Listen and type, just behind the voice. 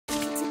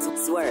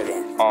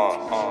swerving.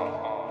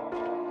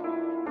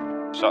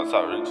 Shouts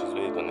out Rakz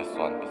Wade on this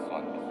one.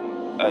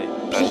 Hey,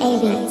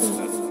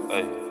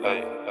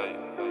 hey, hey.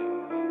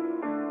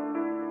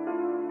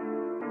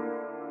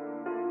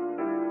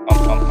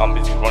 I'm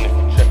busy running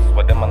for checks,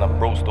 while them man are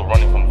broke still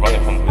running from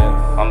beds.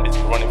 I'm busy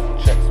running for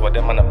checks, while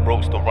them man are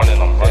broke still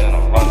running. I'm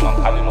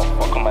adding no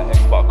fuck on my ex,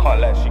 but I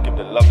can't lie, she give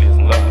the loveliest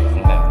neck.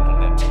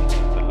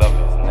 The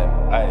loveliest neck.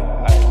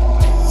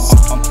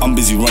 I'm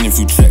busy running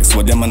through checks,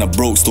 while them man are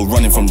broke still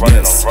running from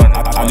beds.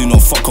 I do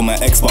not fuck on my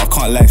ex, but I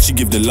can't lie, she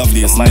give the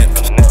loveliest neck.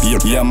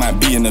 Yeah, I might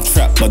be in a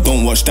trap, but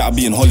don't watch that, I'll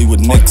be in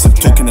Hollywood next.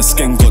 Talking to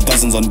skeng, got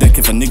dozens on deck.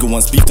 If a nigga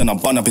wants beef, then I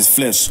bun up his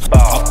flesh.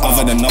 I've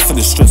had enough of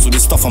the stress, all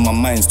this stuff on my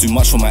mind's too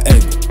much for my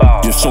head.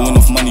 You're showing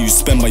off money you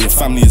spend, but your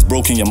family is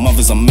broken, your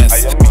mother's a mess.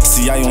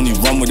 See, I only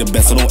run with the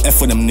best, I don't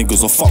F with them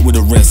niggas or fuck with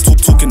the rest.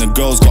 Talking to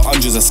girls, got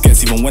hundreds of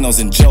skets. Even when I was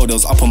in jail, they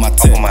was up on my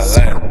tech.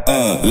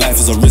 Life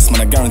is a risk,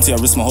 man, I guarantee I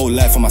risk my whole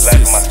life for my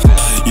sis.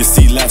 You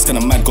see, life's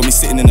kinda mad, got me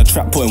sitting in a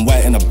trap, putting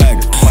white in a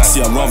bag.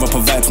 See, I'd rather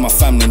provide for my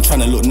family than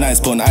trying to look nice,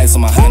 putting ice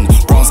on my hand.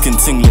 Brown skin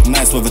ting look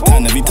nice with a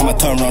tan. Every time I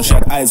turn around, she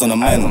had eyes on a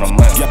man.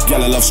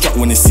 Gyal I love struck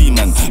when they see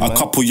man. A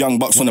couple young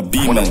bucks on a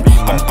B-man.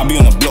 I be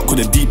on a block with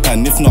a deep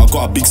hand. If not, I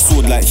got a big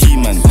sword like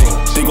He-Man.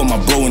 They got my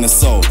bro in the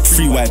cell.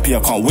 Free YP, I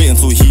can't wait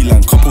until he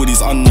land. Couple of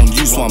these unknown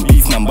youths want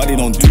beef, man, but they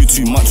don't do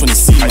too much when they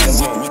see man.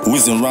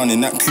 Whizzing round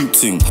in that cute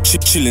thing,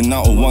 chilling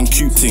out on one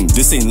cute thing.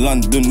 This ain't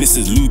London, this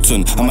is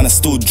Luton. And man, I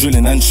still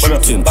drilling and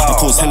shooting. I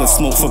cause hella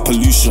smoke for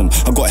pollution.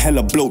 I got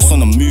hella blokes on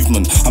the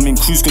movement. I'm in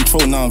cruise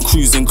control, now I'm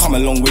cruising. Come a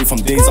long way from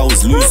days I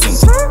was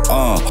losing.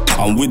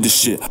 I'm with the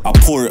shit, I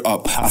pour it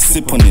up, I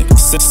sip on it.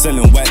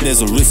 Selling white,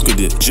 there's a risk with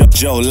it.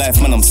 Jail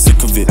life, man, I'm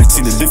sick of it.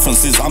 See, the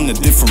difference is I'm the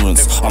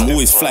difference. I'm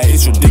always fly,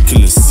 it's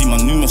ridiculous. See, my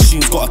new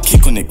machine's got a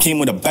kick on it. Came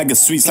with a bag of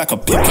sweets like a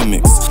picker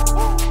mix.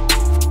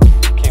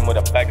 Came with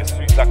a bag of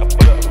sweets like a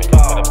picker mix.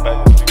 Came with a bag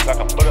of sweets like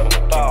a picker mix.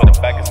 Came with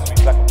a bag of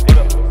sweets like a